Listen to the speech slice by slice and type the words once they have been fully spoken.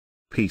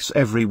Peace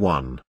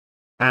everyone.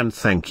 And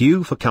thank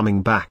you for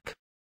coming back.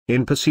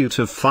 In pursuit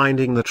of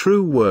finding the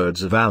true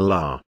words of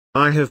Allah,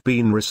 I have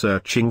been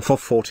researching for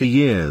 40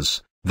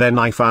 years, then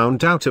I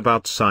found out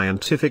about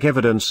scientific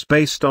evidence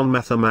based on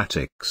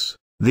mathematics,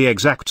 the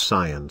exact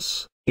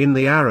science, in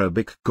the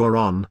Arabic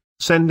Quran,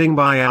 sending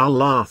by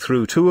Allah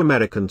through two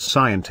American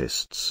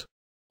scientists.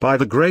 By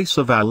the grace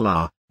of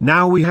Allah,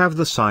 now we have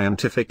the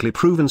scientifically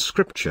proven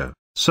scripture,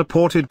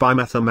 supported by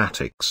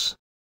mathematics.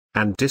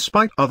 And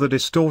despite other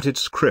distorted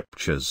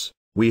scriptures,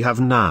 we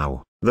have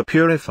now the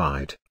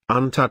purified,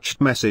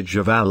 untouched message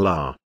of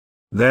Allah.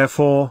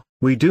 Therefore,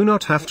 we do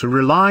not have to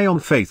rely on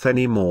faith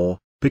anymore,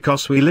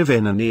 because we live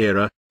in an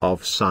era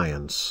of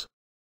science.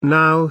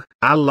 Now,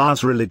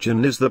 Allah's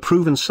religion is the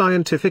proven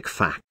scientific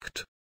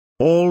fact.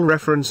 All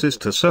references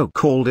to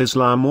so-called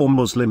Islam or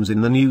Muslims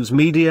in the news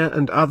media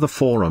and other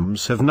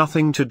forums have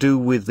nothing to do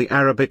with the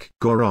Arabic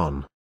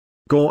Quran.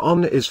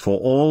 Quran is for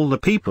all the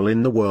people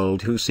in the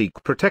world who seek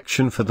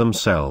protection for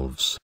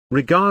themselves,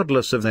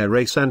 regardless of their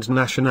race and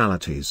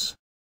nationalities.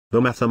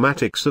 The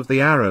mathematics of the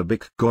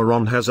Arabic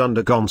Quran has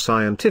undergone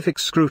scientific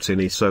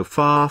scrutiny so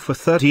far for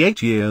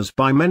 38 years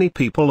by many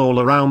people all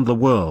around the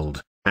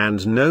world,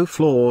 and no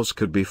flaws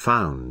could be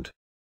found.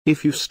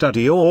 If you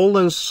study all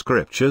those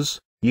scriptures,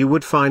 you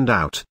would find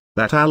out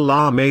that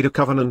Allah made a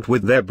covenant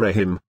with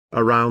Abraham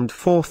around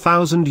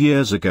 4,000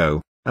 years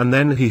ago, and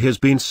then he has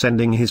been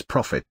sending his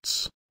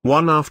prophets,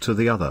 one after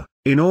the other,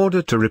 in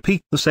order to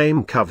repeat the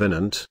same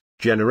covenant,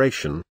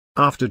 generation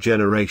after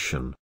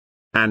generation.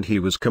 And he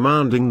was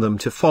commanding them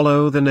to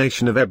follow the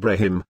nation of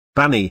Abraham,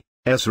 Bani,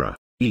 Ezra,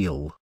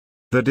 El.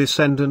 The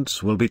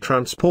descendants will be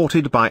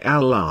transported by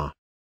Allah.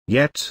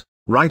 Yet,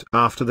 right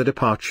after the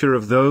departure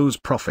of those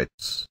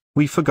prophets,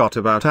 we forgot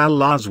about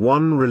Allah's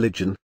one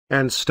religion,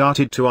 and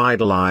started to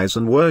idolize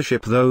and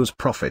worship those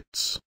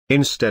prophets,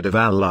 instead of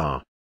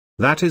Allah.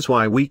 That is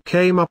why we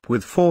came up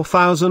with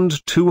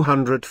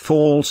 4,200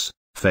 false,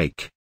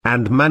 fake,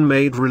 and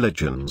man-made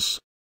religions.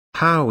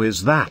 How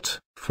is that,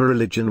 for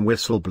religion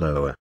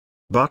whistleblower?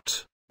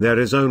 But, there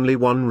is only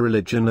one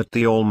religion at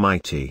the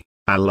Almighty,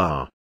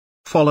 Allah.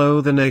 Follow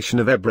the nation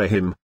of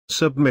Abraham,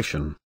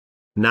 submission.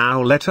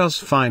 Now let us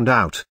find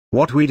out,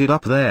 what we did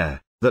up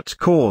there, that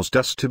caused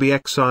us to be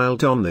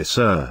exiled on this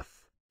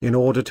earth, in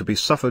order to be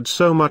suffered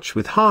so much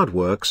with hard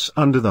works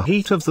under the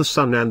heat of the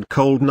sun and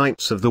cold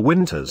nights of the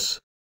winters.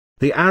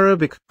 The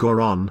Arabic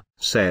Quran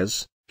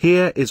says,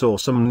 here is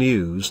awesome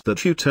news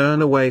that you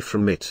turn away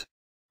from it.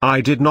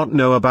 I did not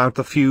know about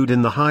the feud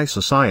in the high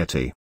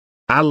society.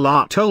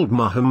 Allah told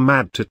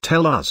Muhammad to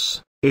tell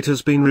us, it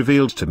has been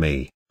revealed to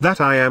me,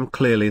 that I am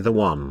clearly the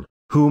one,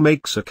 who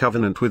makes a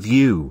covenant with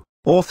you,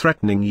 or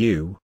threatening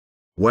you.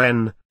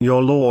 When,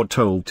 your Lord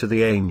told to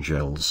the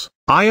angels,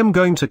 I am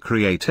going to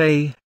create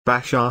a,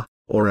 bashar,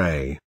 or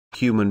a,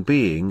 human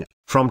being,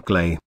 from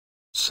clay.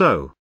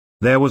 So,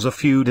 there was a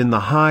feud in the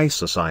high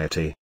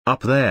society,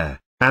 up there,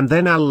 and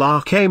then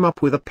Allah came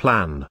up with a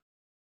plan.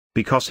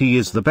 Because he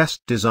is the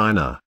best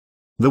designer.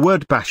 The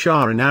word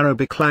bashar in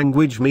Arabic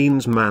language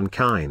means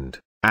mankind,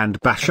 and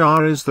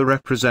bashar is the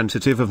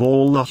representative of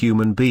all the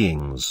human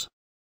beings.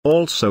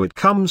 Also it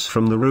comes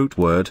from the root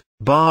word,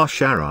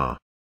 bashara,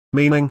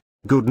 meaning,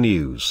 good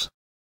news.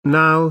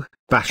 Now,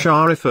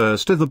 bashar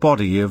refers to the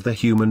body of the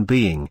human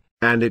being,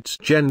 and its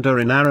gender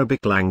in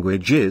Arabic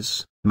language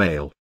is,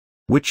 male.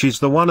 Which is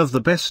the one of the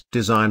best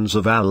designs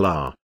of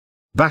Allah.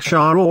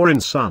 Bashar or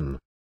insan.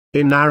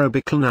 In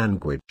Arabic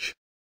language.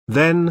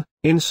 Then,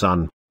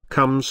 insan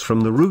comes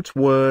from the root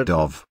word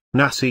of,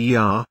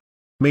 nasiya,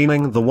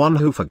 meaning the one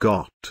who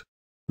forgot.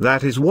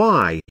 That is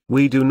why,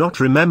 we do not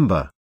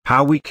remember,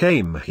 how we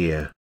came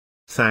here.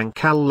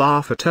 Thank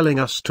Allah for telling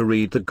us to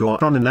read the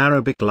Quran in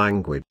Arabic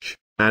language,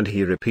 and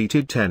he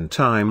repeated 10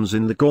 times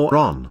in the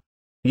Quran.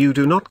 You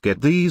do not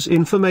get these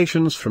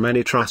informations from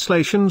any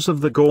translations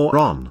of the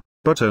Quran,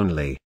 but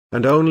only,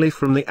 and only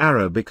from the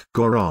Arabic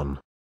Quran.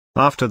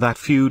 After that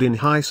feud in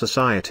high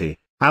society,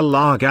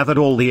 Allah gathered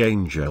all the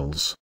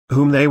angels,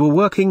 whom they were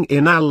working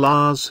in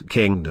Allah's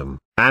kingdom,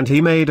 and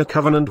he made a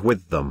covenant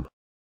with them.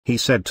 He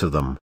said to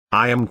them,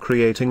 I am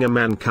creating a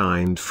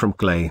mankind from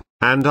clay,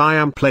 and I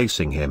am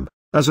placing him,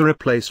 as a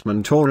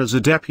replacement or as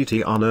a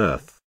deputy on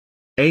earth.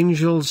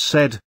 Angels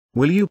said,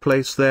 will you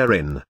place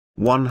therein,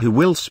 one who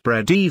will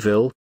spread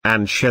evil,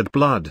 and shed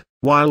blood,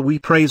 while we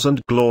praise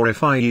and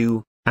glorify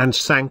you, and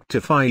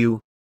sanctify you?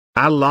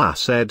 Allah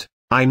said,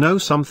 I know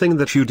something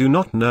that you do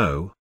not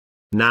know.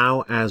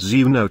 Now as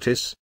you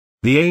notice,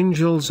 the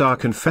angels are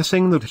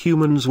confessing that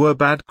humans were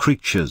bad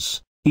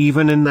creatures,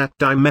 even in that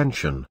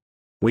dimension.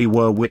 We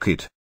were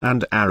wicked,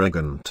 and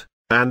arrogant,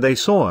 and they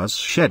saw us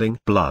shedding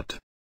blood.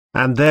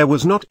 And there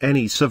was not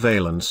any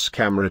surveillance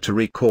camera to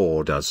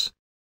record us.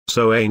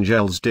 So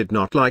angels did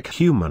not like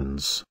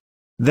humans.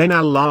 Then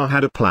Allah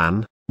had a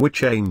plan,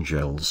 which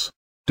angels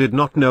did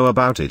not know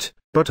about it,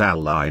 but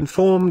Allah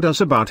informed us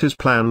about his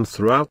plan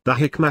throughout the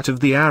hikmat of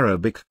the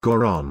Arabic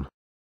Quran.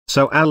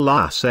 So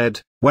Allah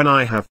said, when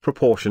I have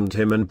proportioned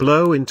him and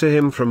blow into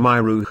him from my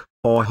ruh,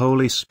 or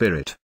Holy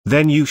Spirit,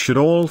 then you should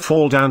all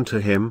fall down to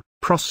him,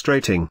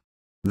 prostrating.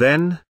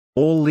 Then,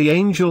 all the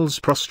angels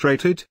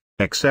prostrated,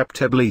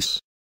 except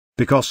Iblis,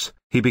 because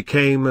he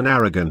became an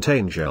arrogant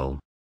angel.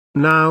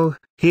 Now,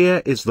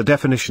 here is the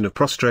definition of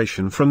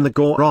prostration from the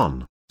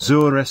Quran,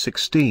 Surah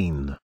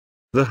 16.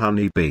 The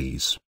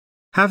honeybees.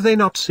 Have they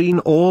not seen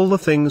all the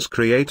things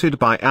created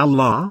by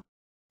Allah?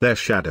 Their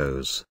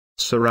shadows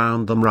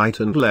surround them right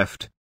and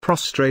left,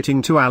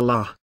 prostrating to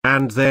Allah,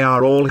 and they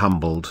are all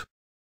humbled.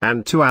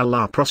 And to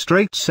Allah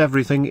prostrates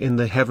everything in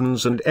the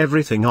heavens and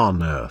everything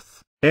on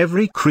earth,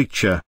 every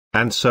creature,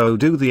 and so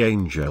do the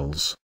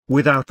angels,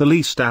 without the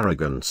least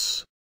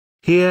arrogance.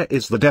 Here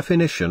is the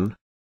definition.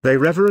 They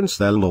reverence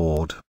their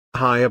Lord,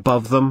 high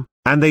above them,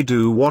 and they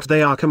do what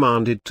they are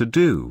commanded to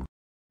do.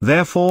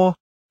 Therefore,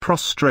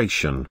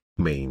 prostration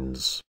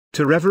means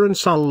to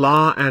reverence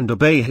Allah and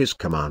obey His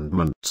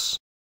commandments.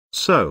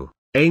 So,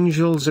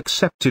 angels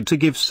accepted to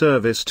give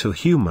service to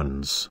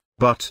humans,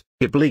 but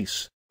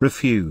Iblis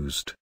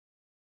refused.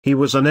 He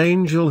was an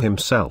angel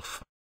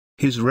himself.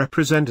 His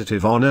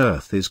representative on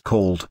earth is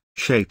called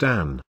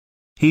Shaitan.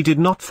 He did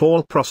not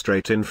fall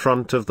prostrate in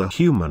front of the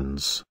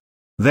humans.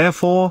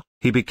 Therefore,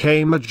 he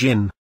became a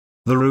jinn.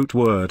 The root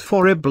word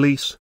for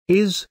Iblis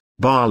is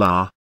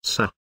Bala,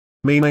 Sa,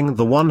 meaning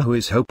the one who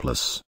is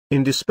hopeless,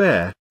 in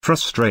despair,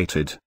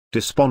 frustrated,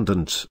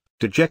 despondent,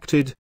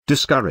 dejected,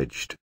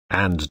 discouraged,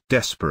 and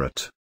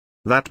desperate.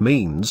 That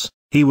means,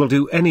 he will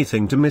do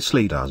anything to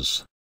mislead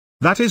us.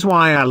 That is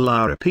why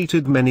Allah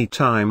repeated many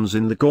times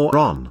in the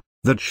Quran,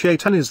 that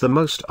Shaitan is the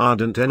most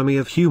ardent enemy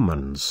of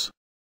humans.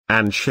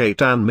 And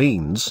Shaitan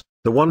means,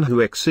 the one who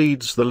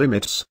exceeds the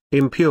limits,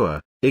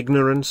 impure,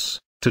 ignorance,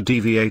 to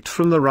deviate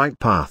from the right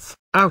path,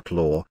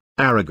 outlaw,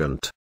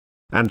 arrogant.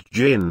 And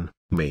jinn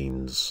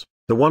means,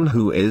 the one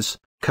who is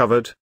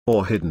covered,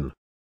 or hidden.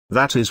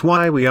 That is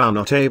why we are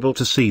not able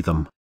to see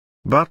them.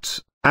 But,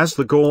 as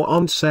the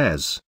Quran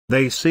says,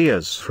 they see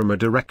us from a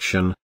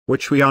direction,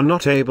 which we are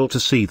not able to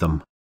see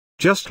them.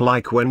 Just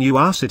like when you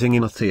are sitting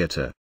in a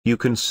theater, you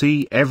can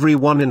see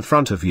everyone in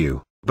front of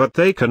you, but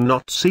they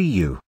cannot see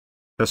you.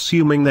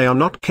 Assuming they are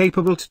not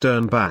capable to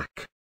turn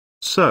back.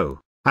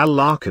 So,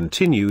 Allah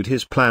continued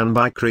His plan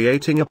by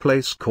creating a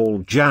place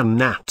called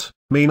Jannat,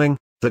 meaning,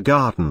 the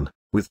garden,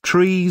 with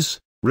trees,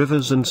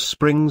 rivers and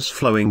springs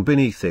flowing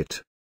beneath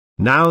it.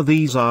 Now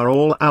these are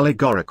all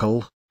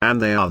allegorical,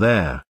 and they are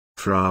there,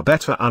 for our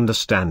better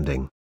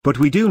understanding, but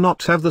we do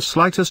not have the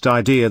slightest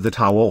idea that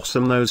how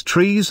awesome those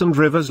trees and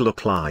rivers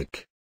look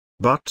like.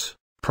 But,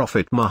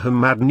 Prophet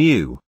Muhammad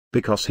knew,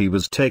 because he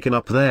was taken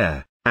up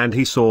there, and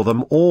he saw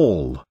them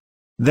all.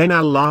 Then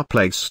Allah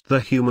placed the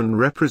human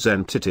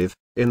representative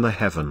in the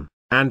heaven,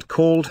 and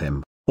called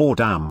him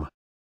Adam.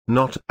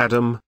 Not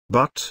Adam,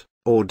 but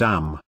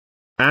Adam.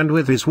 And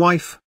with his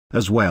wife,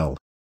 as well.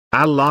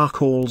 Allah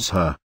calls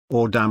her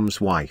Adam's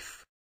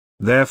wife.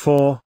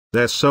 Therefore,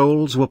 their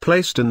souls were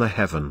placed in the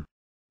heaven.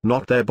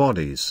 Not their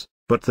bodies,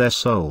 but their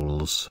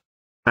souls.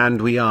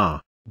 And we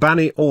are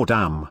Bani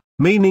Adam,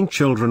 meaning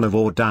children of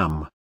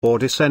Adam, or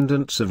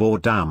descendants of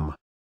Adam.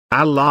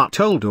 Allah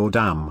told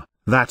Adam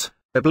that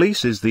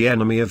Iblis is the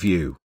enemy of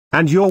you,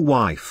 and your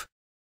wife.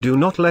 Do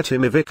not let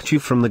him evict you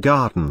from the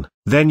garden,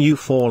 then you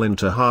fall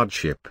into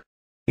hardship.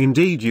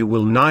 Indeed you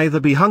will neither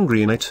be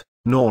hungry in it,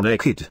 nor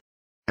naked.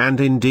 And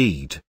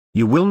indeed,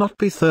 you will not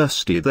be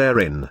thirsty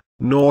therein,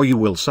 nor you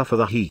will suffer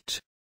the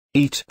heat.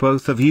 Eat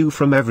both of you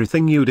from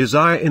everything you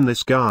desire in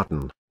this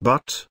garden,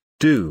 but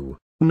do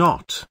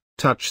not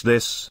touch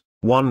this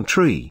one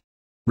tree.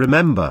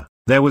 Remember,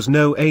 there was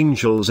no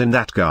angels in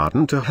that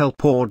garden to help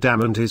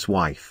Adam and his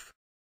wife.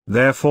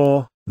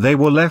 Therefore, they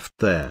were left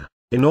there,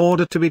 in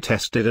order to be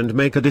tested and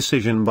make a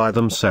decision by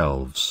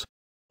themselves.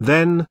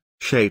 Then,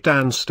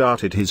 Shaitan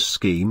started his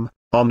scheme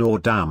on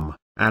Adam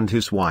and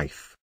his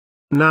wife.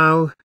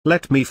 Now,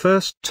 let me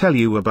first tell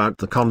you about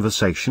the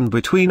conversation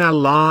between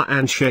Allah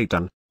and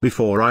Shaitan,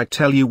 before I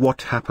tell you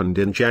what happened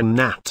in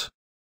Jannat.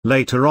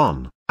 Later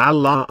on,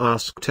 Allah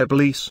asked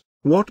Iblis,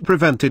 what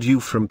prevented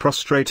you from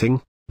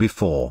prostrating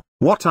before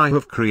what I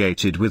have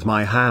created with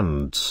my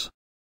hands?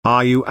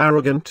 Are you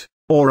arrogant,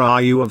 or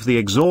are you of the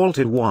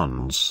exalted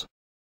ones?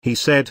 He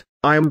said,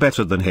 I am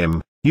better than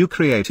him. You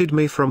created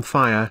me from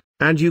fire,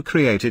 and you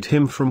created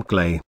him from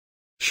clay.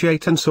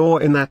 Shaitan saw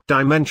in that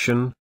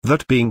dimension,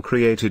 that being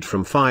created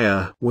from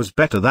fire was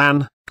better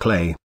than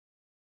clay.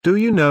 Do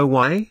you know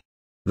why?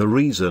 The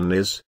reason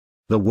is,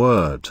 the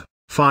word,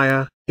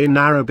 fire, in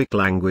Arabic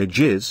language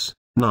is,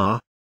 nar,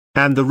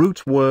 and the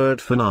root word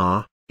for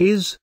nar,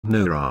 is,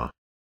 nura,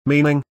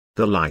 meaning,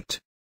 the light.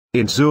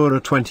 In Surah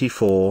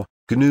 24,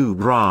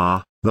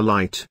 Gnura, the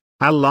light,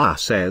 Allah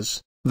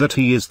says, that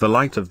He is the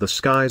light of the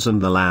skies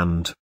and the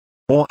land.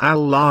 Or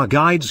Allah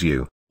guides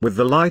you, with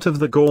the light of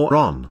the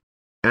Quran.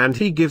 And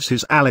He gives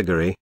His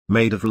allegory,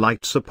 made of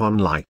lights upon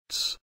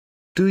lights.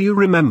 Do you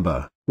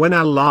remember, when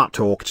Allah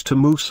talked to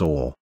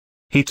Musa?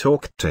 He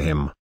talked to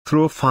him,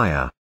 through a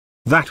fire.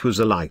 That was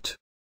a light.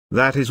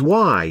 That is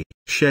why,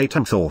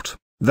 Shaitan thought,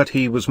 that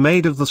he was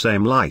made of the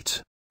same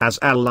light, as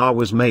Allah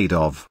was made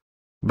of.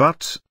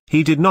 But,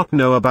 he did not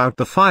know about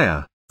the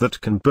fire, that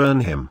can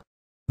burn him.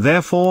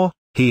 Therefore,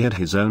 he had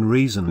his own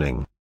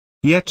reasoning.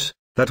 Yet,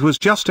 that was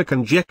just a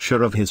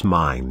conjecture of his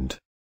mind.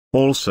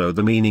 Also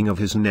the meaning of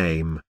his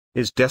name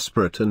is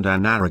desperate and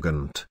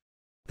arrogant.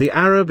 The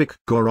Arabic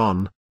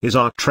Quran is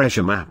our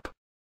treasure map.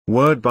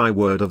 Word by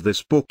word of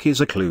this book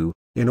is a clue,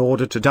 in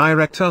order to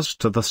direct us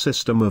to the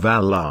system of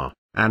Allah,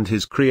 and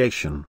His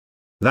creation.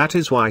 That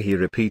is why he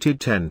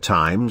repeated 10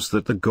 times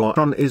that the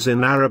Quran is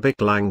in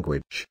Arabic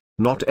language,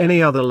 not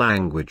any other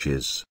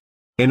languages.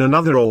 In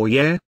another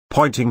ayah,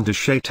 pointing to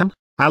Shaitan,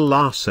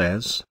 Allah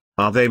says,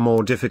 "Are they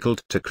more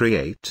difficult to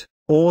create,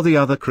 or the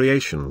other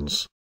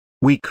creations?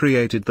 We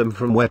created them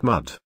from wet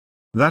mud."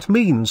 That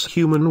means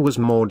human was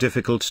more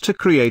difficult to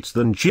create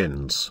than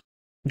jinns.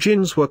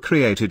 Jinns were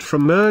created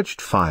from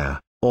merged fire,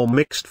 or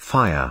mixed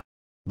fire.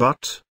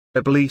 But,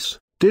 Iblis,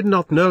 did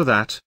not know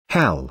that,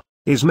 hell,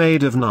 is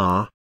made of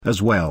nar,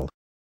 as well.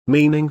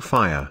 Meaning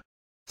fire.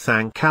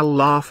 Thank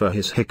Allah for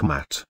His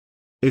hikmat.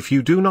 If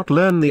you do not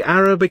learn the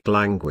Arabic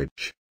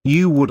language,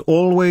 you would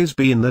always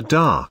be in the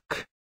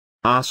dark.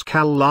 Ask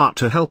Allah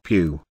to help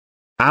you.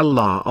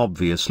 Allah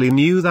obviously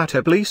knew that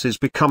Iblis is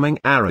becoming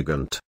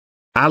arrogant.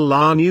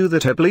 Allah knew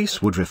that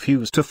Iblis would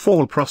refuse to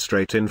fall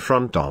prostrate in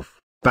front of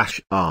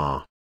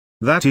Bashar.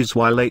 That is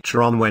why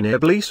later on when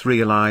Iblis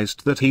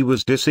realized that he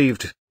was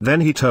deceived, then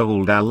he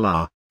told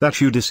Allah,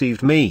 "That you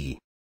deceived me."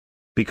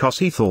 Because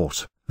he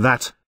thought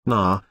that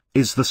nar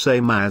is the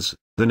same as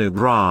the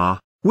nugra,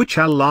 which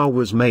Allah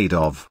was made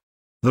of.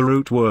 The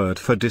root word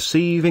for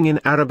deceiving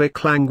in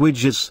Arabic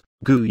language is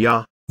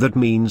guya, that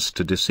means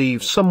to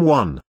deceive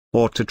someone,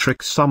 or to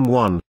trick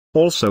someone.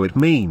 Also it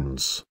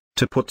means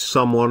to put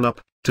someone up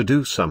to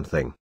do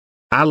something.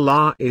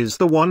 Allah is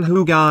the one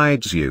who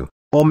guides you,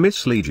 or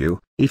mislead you,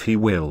 if He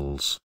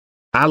wills.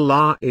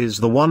 Allah is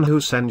the one who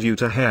sends you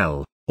to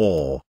hell,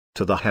 or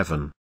to the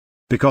heaven.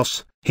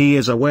 Because He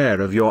is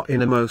aware of your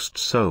innermost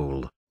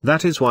soul,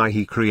 that is why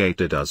He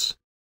created us.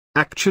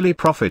 Actually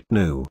Prophet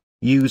Nuh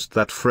used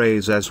that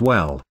phrase as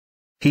well.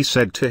 He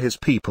said to his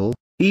people,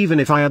 "Even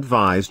if I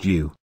advised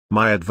you,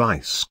 my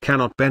advice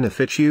cannot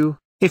benefit you,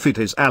 if it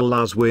is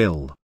Allah's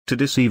will to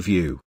deceive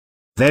you."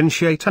 Then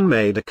Shaitan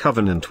made a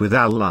covenant with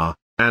Allah,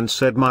 and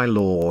said, "My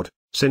Lord,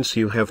 since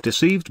you have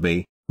deceived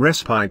me,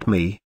 respite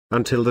me,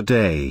 until the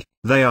day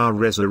they are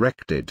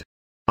resurrected.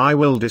 I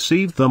will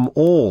deceive them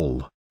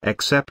all,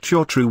 except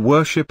your true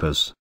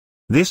worshippers."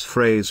 This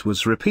phrase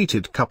was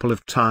repeated couple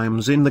of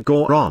times in the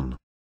Quran.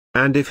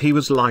 And if he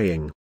was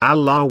lying,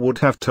 Allah would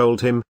have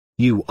told him,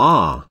 "You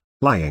are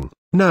lying."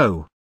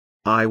 No,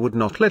 I would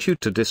not let you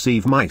to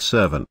deceive my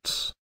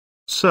servants.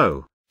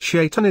 So,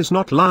 Shaitan is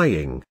not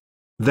lying.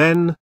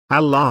 Then,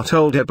 Allah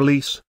told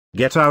Iblis,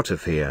 "Get out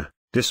of here,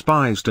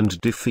 despised and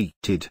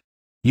defeated.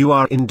 You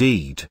are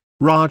indeed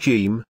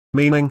rajim,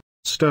 meaning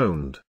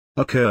stoned,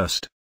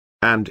 accursed.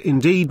 And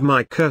indeed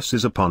my curse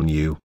is upon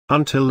you,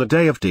 until the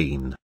day of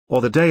Deen,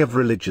 or the day of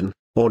religion,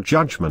 or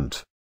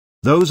judgment.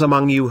 Those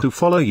among you who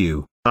follow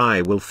you,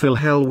 I will fill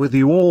hell with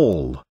you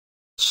all."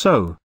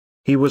 So,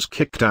 he was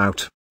kicked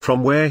out,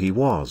 from where he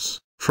was,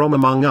 from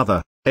among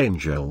other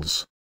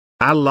angels.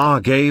 Allah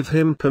gave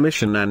him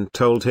permission and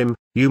told him,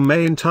 "You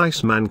may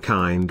entice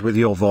mankind with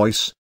your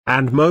voice,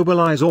 and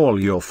mobilize all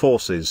your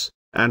forces,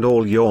 and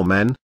all your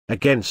men,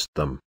 against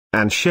them,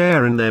 and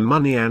share in their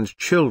money and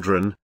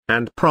children,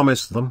 and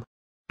promise them.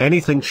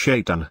 Anything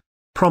Shaitan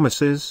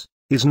promises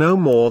is no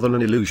more than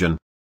an illusion.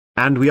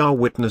 And we are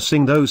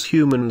witnessing those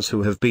humans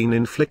who have been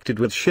inflicted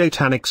with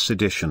Shaitanic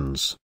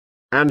seditions."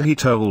 And he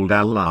told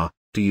Allah,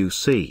 "Do you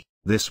see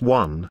this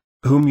one,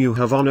 whom you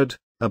have honored,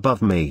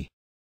 above me?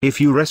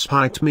 If you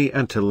respite me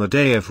until the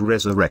day of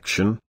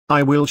resurrection,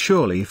 I will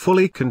surely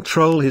fully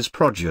control his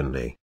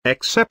progeny,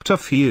 except a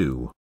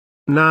few."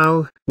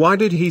 Now, why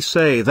did he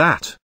say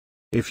that?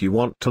 If you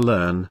want to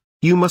learn,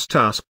 you must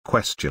ask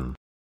question.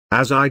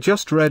 As I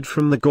just read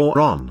from the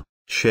Quran,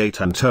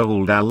 Shaitan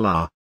told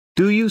Allah,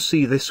 "Do you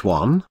see this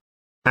one?"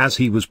 As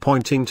he was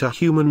pointing to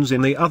humans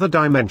in the other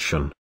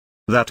dimension.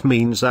 That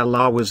means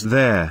Allah was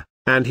there,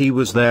 and he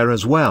was there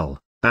as well,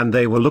 and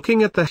they were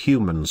looking at the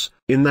humans,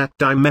 in that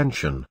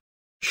dimension.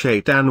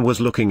 Shaitan was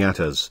looking at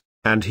us,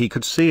 and he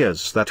could see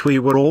us that we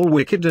were all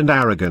wicked and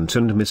arrogant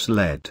and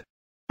misled.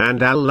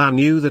 And Allah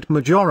knew that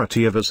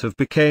majority of us have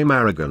become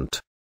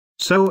arrogant.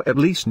 So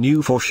Iblis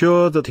knew for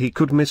sure that he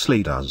could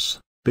mislead us,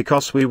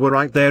 because we were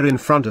right there in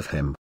front of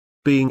him,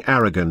 being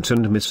arrogant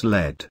and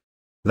misled.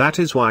 That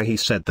is why he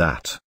said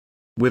that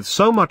with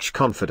so much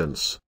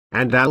confidence,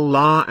 and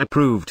Allah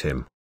approved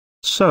him.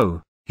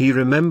 So, he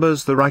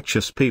remembers the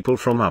righteous people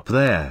from up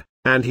there,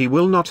 and he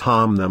will not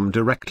harm them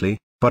directly,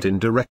 but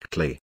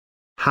indirectly.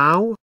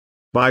 How?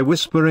 By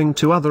whispering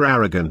to other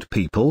arrogant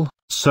people,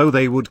 so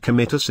they would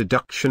commit a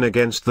seduction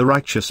against the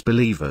righteous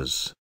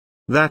believers.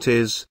 That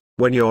is,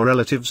 when your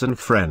relatives and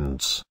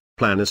friends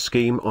plan a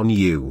scheme on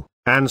you,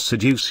 and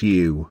seduce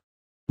you.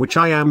 Which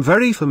I am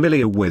very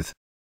familiar with.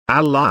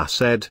 Allah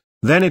said,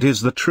 "Then it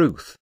is the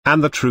truth,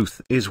 and the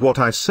truth is what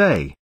I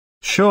say.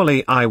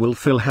 Surely I will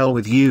fill hell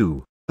with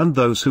you, and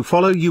those who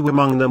follow you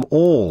among them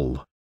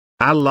all."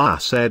 Allah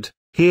said,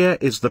 "Here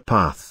is the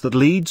path that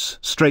leads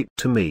straight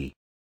to me."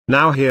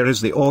 Now here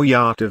is the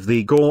ayat of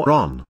the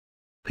Quran.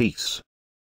 Peace.